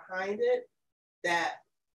culture behind it that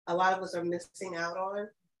a lot of us are missing out on,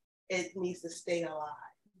 it needs to stay alive.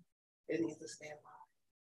 It needs to stay alive.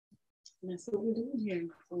 That's what we're doing here.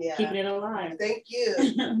 Yeah. Keeping it alive. Thank you.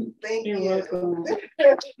 Thank you. You're welcome.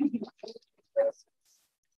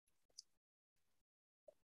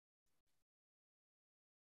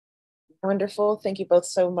 Wonderful. Thank you both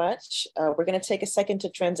so much. We're going to take a second to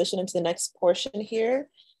transition into the next portion here.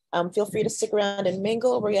 Feel free to stick around and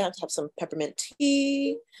mingle. We're going to have some peppermint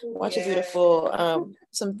tea, watch a beautiful,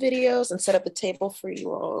 some videos, and set up the table for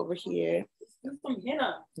you all over here. Some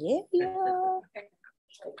henna. Yeah.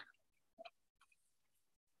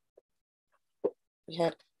 We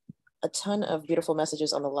had a ton of beautiful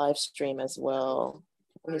messages on the live stream as well.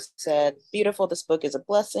 We said, beautiful, this book is a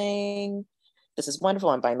blessing. This is wonderful,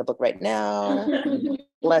 I'm buying the book right now.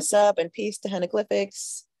 Bless up and peace to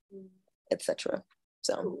Hennaglyphics, etc.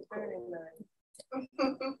 So,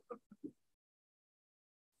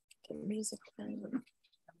 music.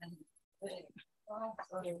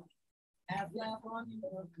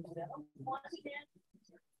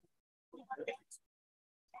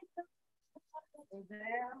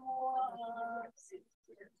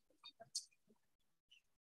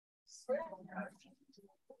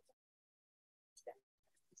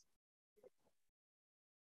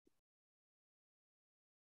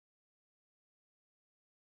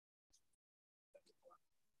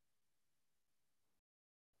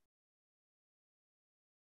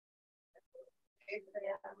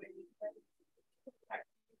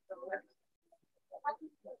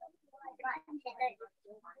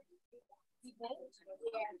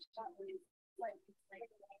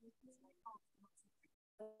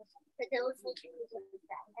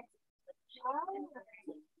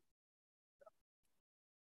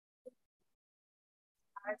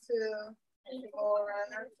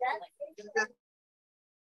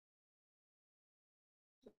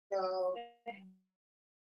 So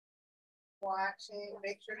watching,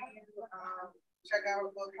 make sure you check out our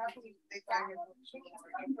book. How can we take back your book?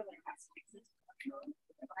 Awesome.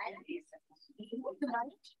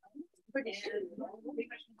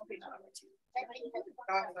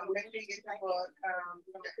 Make sure you get your book.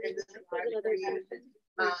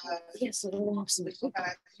 Yes, so we'll have some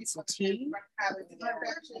tea. I love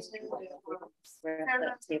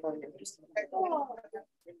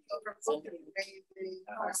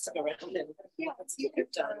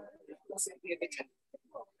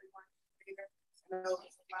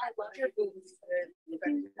your boots.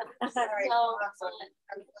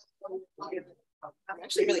 I'm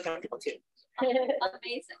actually really comfortable too.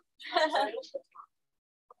 Amazing.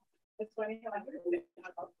 It's funny how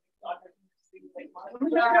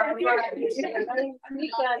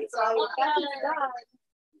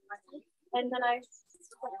and then I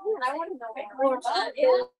want to know more about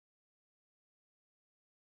it.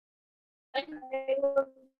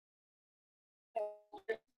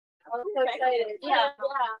 I'm so excited. Yeah.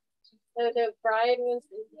 The bride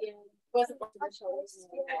wasn't official. I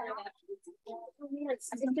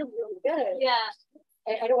think it was really good. Yeah.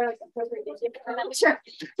 I don't want to appropriate it, I'm not sure.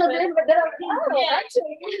 So then, but then I was like, oh,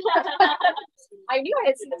 actually. I knew I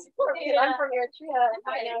had seen this before because I'm from Eritrea and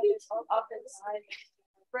I know there's often side.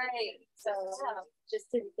 Right. So just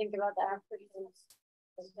to think about the Africans.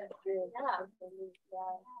 Yeah.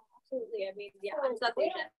 Absolutely. I mean, I'm South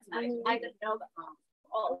Asian. I didn't know that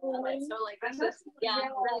all of it. So like it's just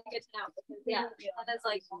really good to know because and it's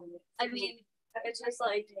like I mean it's just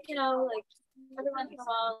like like every once in a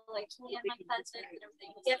while like me and my cousin and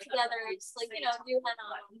everything get together and just like do henna.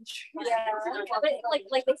 But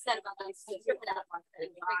like they said about that, strip it out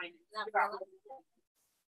and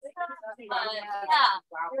Yeah,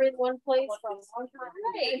 we're in one place for a long time.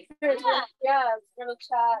 Right. Yeah, it's gonna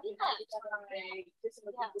chat. Yeah, it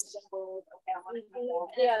is.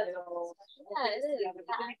 Yeah,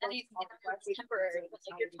 and it's temporary, but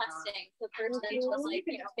like you're testing the person just like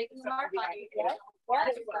taking a mark on you. Yeah.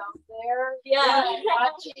 There. Yeah.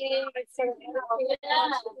 Watching.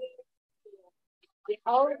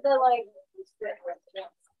 All of the like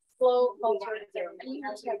slow culture. Right.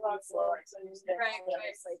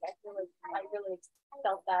 Like I really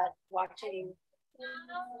felt that watching the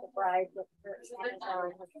bride with her hands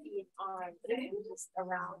on her feet on just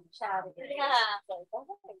around chatting. Yeah. Like, oh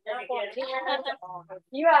my God, a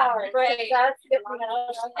few hours. Right. That's good.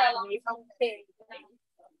 That's how we something.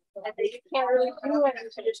 And they can't really do anything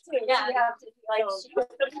too. Yeah. You have to be like, she was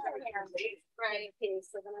putting her hands right.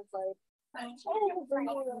 So then it's like, oh,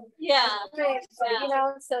 yeah. Right. So, you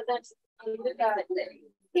know, so that's that thing.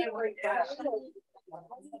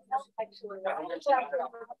 Actually, yeah, a little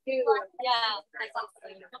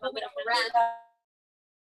bit of a rant.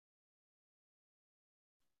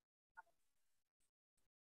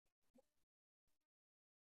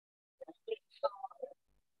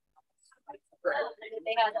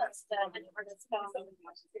 They had us, an artist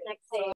next day.